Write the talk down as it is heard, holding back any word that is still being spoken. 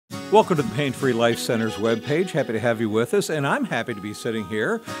Welcome to the Pain Free Life Center's webpage. Happy to have you with us, and I'm happy to be sitting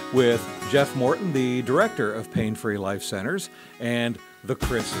here with Jeff Morton, the director of Pain Free Life Centers, and the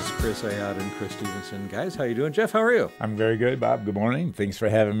Chris's, Chris Ayotte and Chris Stevenson. Guys, how you doing? Jeff, how are you? I'm very good, Bob. Good morning. Thanks for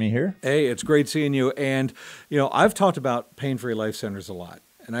having me here. Hey, it's great seeing you. And, you know, I've talked about Pain Free Life Centers a lot,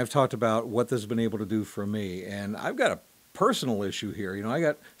 and I've talked about what this has been able to do for me. And I've got a personal issue here. You know, I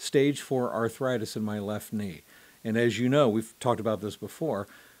got stage 4 arthritis in my left knee. And as you know, we've talked about this before,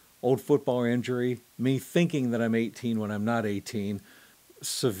 old football injury, me thinking that I'm 18 when I'm not 18,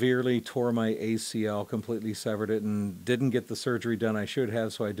 severely tore my ACL, completely severed it, and didn't get the surgery done I should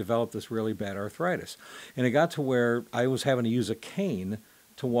have, so I developed this really bad arthritis. And it got to where I was having to use a cane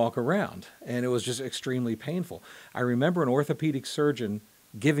to walk around, and it was just extremely painful. I remember an orthopedic surgeon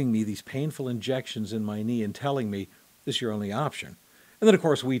giving me these painful injections in my knee and telling me, this is your only option. And then, of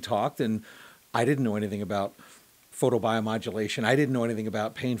course, we talked, and I didn't know anything about photobiomodulation. I didn't know anything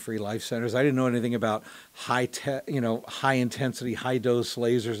about pain-free life centers. I didn't know anything about high intensity, high dose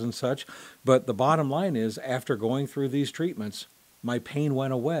lasers and such. But the bottom line is, after going through these treatments, my pain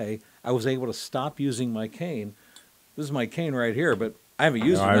went away. I was able to stop using my cane. This is my cane right here, but I haven't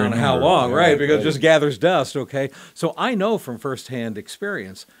used it I don't know how long, right? Because it just gathers dust, okay? So I know from firsthand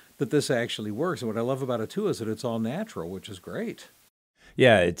experience that this actually works. And what I love about it too is that it's all natural, which is great.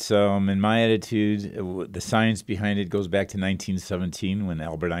 Yeah, it's in my attitude, the science behind it goes back to 1917 when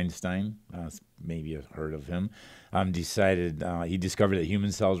Albert Einstein, maybe you've heard of him, decided he discovered that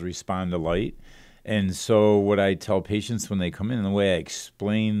human cells respond to light. And so what I tell patients when they come in, and the way I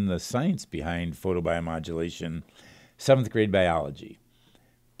explain the science behind photobiomodulation, 7th grade biology.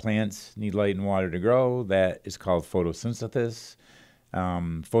 Plants need light and water to grow. That is called photosynthesis.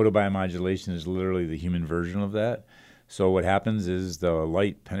 Photobiomodulation is literally the human version of that. So what happens is the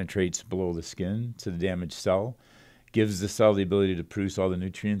light penetrates below the skin to the damaged cell, gives the cell the ability to produce all the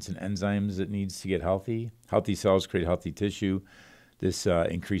nutrients and enzymes it needs to get healthy. Healthy cells create healthy tissue. This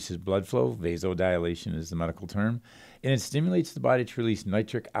increases blood flow. Vasodilation is the medical term. And it stimulates the body to release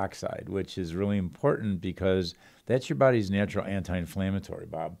nitric oxide, which is really important because that's your body's natural anti-inflammatory,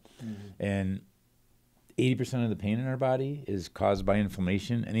 Bob. Mm-hmm. And 80% of the pain in our body is caused by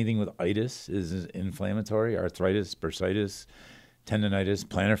inflammation. Anything with itis is inflammatory. Arthritis, bursitis, tendonitis,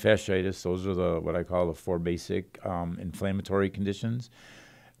 plantar fasciitis. Those are what I call the 4 basic inflammatory conditions.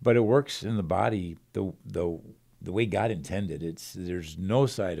 But it works in the body the way God intended. There's no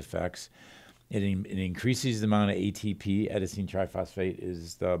side effects. It increases the amount of ATP. Adenosine triphosphate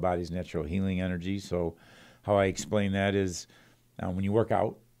is the body's natural healing energy. So how I explain that is when you work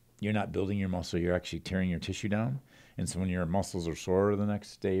out, you're not building your muscle, you're actually tearing your tissue down. And so when your muscles are sore the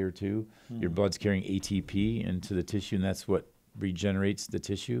next day or two, your blood's carrying ATP into the tissue, and that's what regenerates the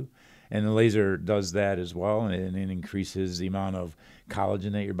tissue. And the laser does that as well, and it increases the amount of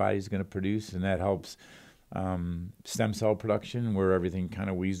collagen that your body's going to produce, and that helps stem cell production where everything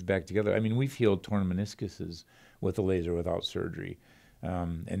kind of weaves back together. I mean, we've healed torn meniscuses with the laser without surgery.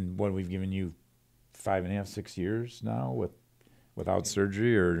 And what we've given you 5.5, 6 years now without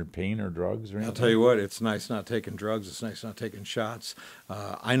surgery or pain or drugs or anything? I'll tell you what, it's nice not taking drugs. It's nice not taking shots.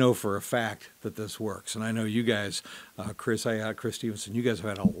 I know for a fact that this works. And I know you guys, Chris Ayotte, Chris Stevenson, you guys have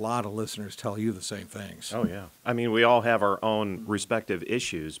had a lot of listeners tell you the same things. Oh, yeah. I mean, we all have our own respective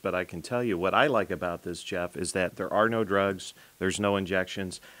issues, but I can tell you what I like about this, Jeff, is that there are no drugs, there's no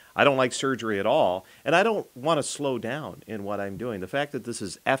injections. I don't like surgery at all, and I don't want to slow down in what I'm doing. The fact that this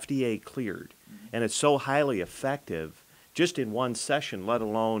is FDA cleared and it's so highly effective just in one session, let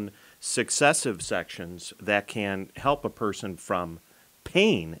alone successive sections that can help a person from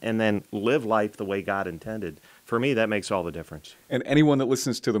pain and then live life the way God intended. For me, that makes all the difference. And anyone that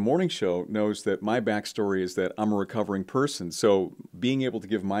listens to the morning show knows that my backstory is that I'm a recovering person. So being able to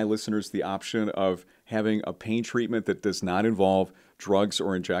give my listeners the option of having a pain treatment that does not involve drugs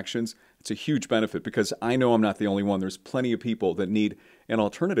or injections, it's a huge benefit because I know I'm not the only one. There's plenty of people that need an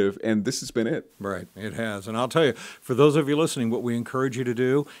alternative, and this has been it. Right, it has. And I'll tell you, for those of you listening, what we encourage you to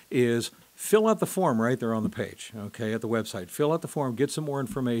do is fill out the form right there on the page, okay, at the website. Fill out the form, get some more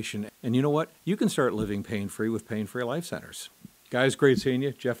information, and you know what? You can start living pain-free with Pain-Free Life Centers. Guys, great seeing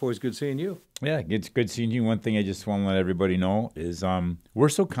you. Jeff, always good seeing you. Yeah, it's good seeing you. One thing I just want to let everybody know is we're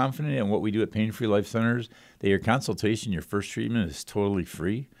so confident in what we do at Pain-Free Life Centers that your consultation, your first treatment is totally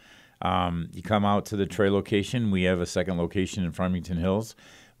free. You come out to the Troy location. We have a second location in Farmington Hills,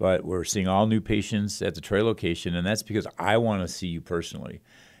 but we're seeing all new patients at the Troy location, and that's because I want to see you personally.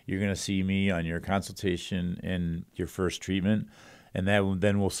 You're going to see me on your consultation and your first treatment, and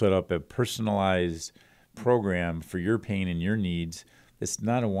then we'll set up a personalized program for your pain and your needs it's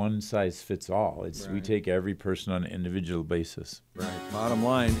not a one-size-fits-all. We take every person on an individual basis. Right. Bottom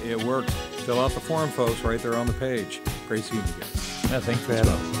line, it works. Fill out the form, folks, right there on the page. Great seeing you guys. Yeah, thanks for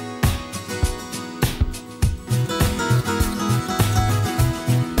having us.